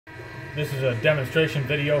This is a demonstration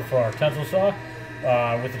video for our Tensilsaw.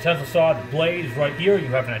 With the Tensilsaw, the blade is right here. You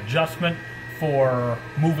have an adjustment for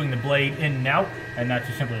moving the blade in and out, and that's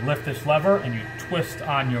you simply lift this lever and you twist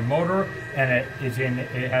on your motor, and it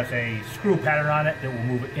has a screw pattern on it that will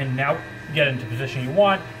move it in and out, get into the position you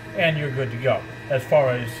want, and you're good to go. As far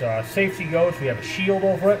as safety goes, we have a shield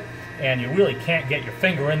over it, and you really can't get your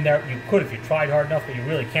finger in there. You could if you tried hard enough, but you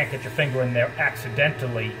really can't get your finger in there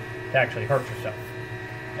accidentally to actually hurt yourself.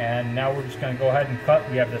 And now we're just going to go ahead and cut.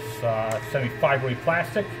 We have this semi-fibery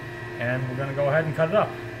plastic, and we're going to go ahead and cut it up.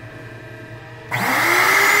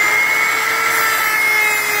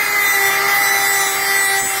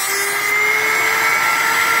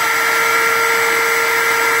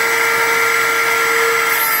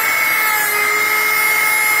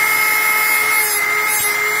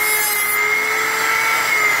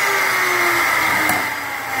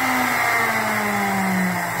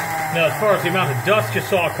 Now, as far as the amount of dust you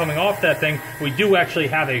saw coming off that thing, we do actually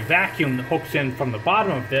have a vacuum that hooks in from the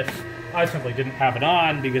bottom of this. I simply didn't have it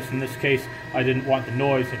on because in this case I didn't want the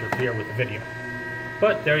noise to interfere with the video.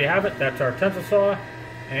 But there you have it. That's our Tensilsaw,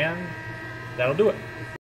 and that'll do it.